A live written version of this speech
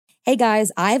Hey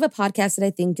guys, I have a podcast that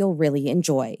I think you'll really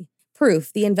enjoy.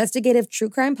 Proof, the investigative true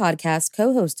crime podcast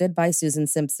co-hosted by Susan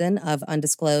Simpson of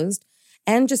Undisclosed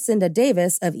and Jacinda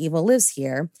Davis of Evil Lives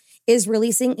Here, is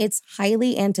releasing its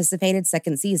highly anticipated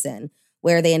second season,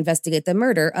 where they investigate the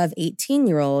murder of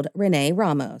 18-year-old Renee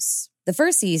Ramos. The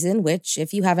first season, which,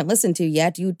 if you haven't listened to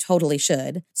yet, you totally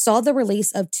should, saw the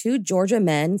release of 2 Georgia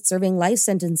men serving life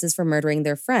sentences for murdering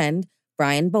their friend,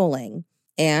 Brian Bowling.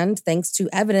 And thanks to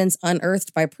evidence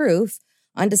unearthed by Proof,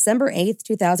 on December 8th,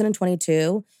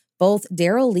 2022, both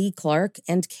Daryl Lee Clark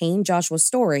and Kane Joshua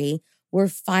Story were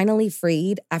finally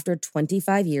freed after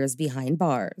 25 years behind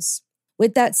bars.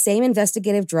 With that same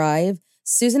investigative drive,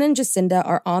 Susan and Jacinda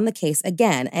are on the case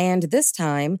again, and this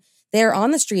time, they are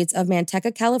on the streets of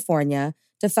Manteca, California,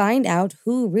 to find out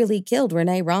who really killed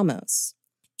Renee Ramos.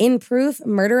 In Proof,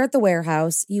 Murder at the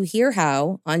Warehouse, you hear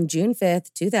how, on June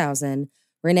 5th, 2000,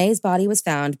 Renee's body was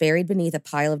found buried beneath a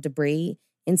pile of debris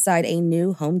inside a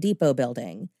new Home Depot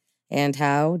building, and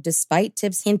how, despite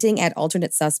tips hinting at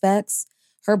alternate suspects,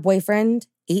 her boyfriend,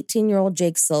 18-year-old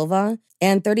Jake Silva,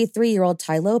 and 33-year-old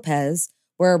Ty Lopez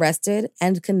were arrested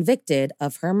and convicted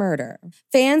of her murder.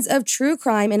 Fans of true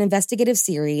crime and investigative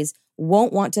series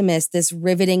won't want to miss this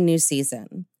riveting new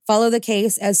season. Follow the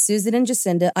case as Susan and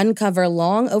Jacinda uncover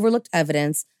long-overlooked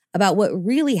evidence about what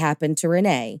really happened to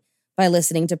Renee by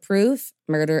listening to Proof,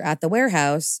 Murder at the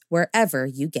Warehouse, wherever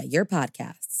you get your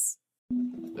podcasts.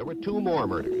 There were 2 more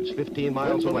murders 15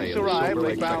 miles away. Police arrived.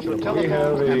 They found the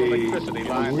telephone and electricity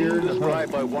lines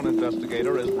described by one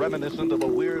investigator as reminiscent of a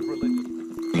weird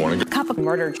religion. Cup of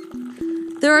murder.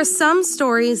 There are some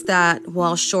stories that,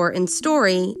 while short in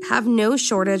story, have no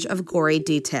shortage of gory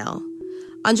detail.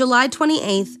 On July 28,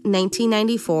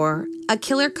 1994, a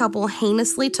killer couple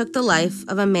heinously took the life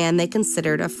of a man they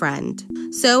considered a friend.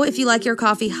 So if you like your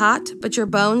coffee hot but your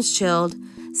bones chilled,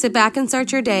 sit back and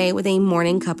start your day with a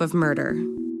morning cup of murder.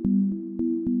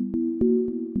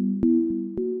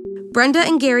 Brenda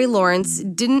and Gary Lawrence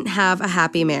didn't have a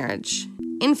happy marriage.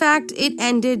 In fact, it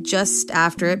ended just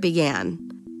after it began.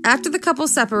 After the couple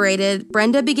separated,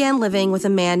 Brenda began living with a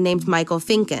man named Michael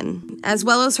Finken, as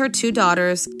well as her 2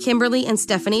 daughters, Kimberly and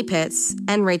Stephanie Pitts,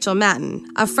 and Rachel Matten,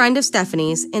 a friend of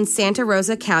Stephanie's in Santa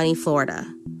Rosa County,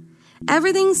 Florida.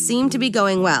 Everything seemed to be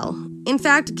going well. In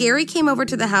fact, Gary came over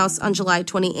to the house on July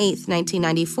 28,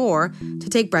 1994, to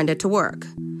take Brenda to work.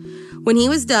 When he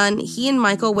was done, he and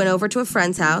Michael went over to a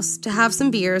friend's house to have some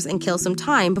beers and kill some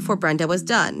time before Brenda was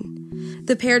done.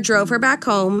 The pair drove her back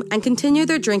home and continued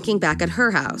their drinking back at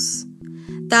her house.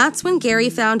 That's when Gary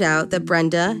found out that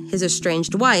Brenda, his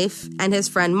estranged wife, and his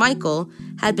friend Michael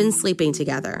had been sleeping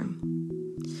together.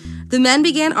 The men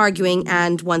began arguing,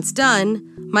 and once done,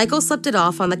 Michael slept it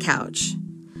off on the couch.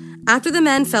 After the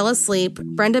men fell asleep,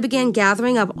 Brenda began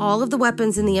gathering up all of the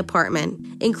weapons in the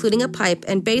apartment, including a pipe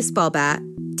and baseball bat,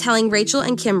 telling Rachel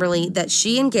and Kimberly that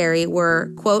she and Gary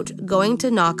were, quote, going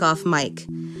to knock off Mike,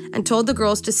 and told the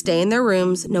girls to stay in their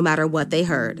rooms no matter what they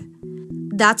heard.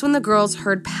 That's when the girls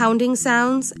heard pounding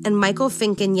sounds and Michael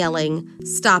Finken yelling,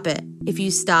 "Stop it. If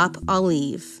you stop, I'll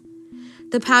leave."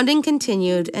 The pounding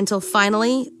continued until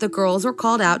finally the girls were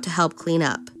called out to help clean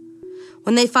up.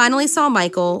 When they finally saw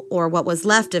Michael, or what was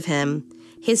left of him,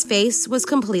 his face was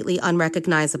completely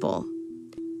unrecognizable.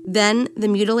 Then the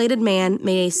mutilated man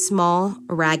made a small,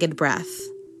 ragged breath.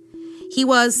 He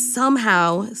was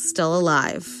somehow still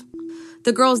alive.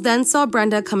 The girls then saw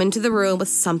Brenda come into the room with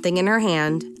something in her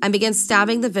hand and began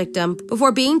stabbing the victim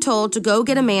before being told to go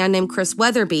get a man named Chris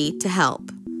Weatherby to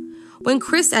help. When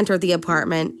Chris entered the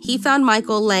apartment, he found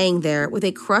Michael laying there with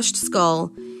a crushed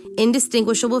skull,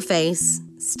 indistinguishable face,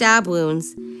 stab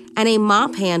wounds, and a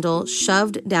mop handle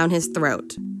shoved down his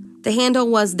throat. The handle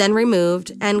was then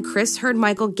removed, and Chris heard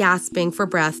Michael gasping for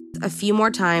breath a few more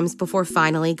times before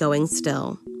finally going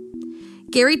still.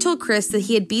 Gary told Chris that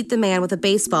he had beat the man with a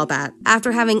baseball bat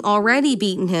after having already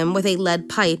beaten him with a lead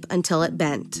pipe until it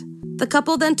bent. The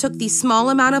couple then took the small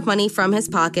amount of money from his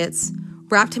pockets,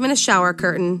 wrapped him in a shower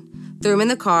curtain, threw him in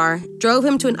the car, drove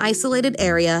him to an isolated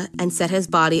area, and set his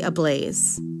body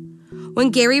ablaze. When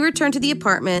Gary returned to the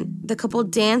apartment, the couple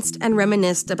danced and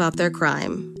reminisced about their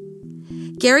crime.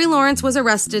 Gary Lawrence was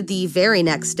arrested the very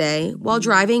next day while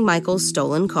driving Michael's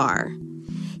stolen car.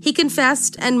 He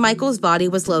confessed, and Michael's body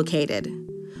was located.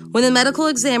 When the medical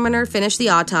examiner finished the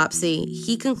autopsy,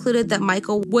 he concluded that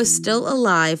Michael was still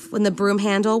alive when the broom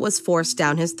handle was forced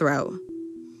down his throat.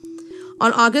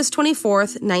 On August 24,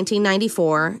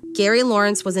 1994, Gary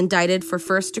Lawrence was indicted for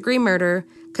first-degree murder,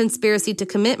 conspiracy to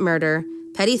commit murder,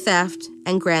 petty theft,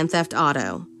 and grand theft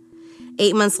auto.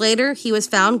 8 months later, he was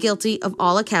found guilty of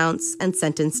all accounts and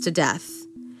sentenced to death.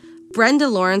 Brenda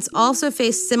Lawrence also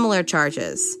faced similar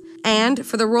charges, And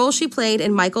for the role she played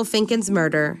in Michael Finken's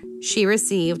murder, she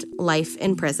received life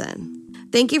in prison.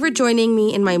 Thank you for joining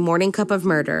me in my morning cup of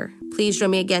murder. Please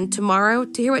join me again tomorrow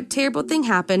to hear what terrible thing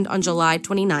happened on July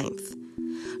 29th.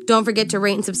 Don't forget to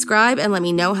rate and subscribe and let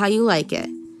me know how you like it.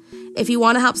 If you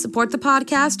want to help support the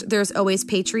podcast, there's always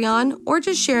Patreon or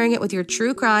just sharing it with your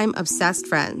true crime obsessed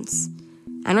friends.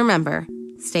 And remember,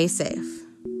 stay safe.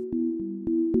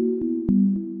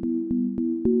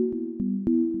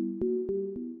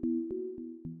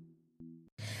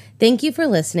 Thank you for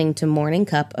listening to Morning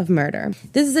Cup of Murder.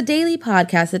 This is a daily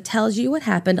podcast that tells you what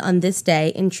happened on this day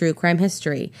in true crime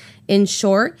history. In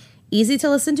short, easy to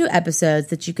listen to episodes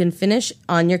that you can finish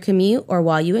on your commute or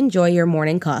while you enjoy your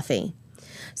morning coffee.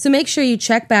 So make sure you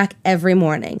check back every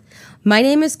morning. My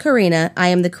name is Karina. I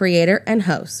am the creator and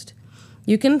host.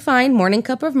 You can find Morning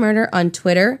Cup of Murder on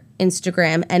Twitter,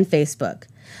 Instagram, and Facebook.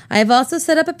 I have also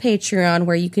set up a Patreon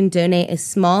where you can donate a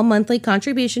small monthly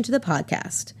contribution to the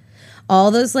podcast. All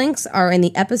those links are in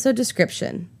the episode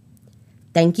description.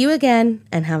 Thank you again,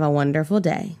 and have a wonderful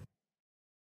day.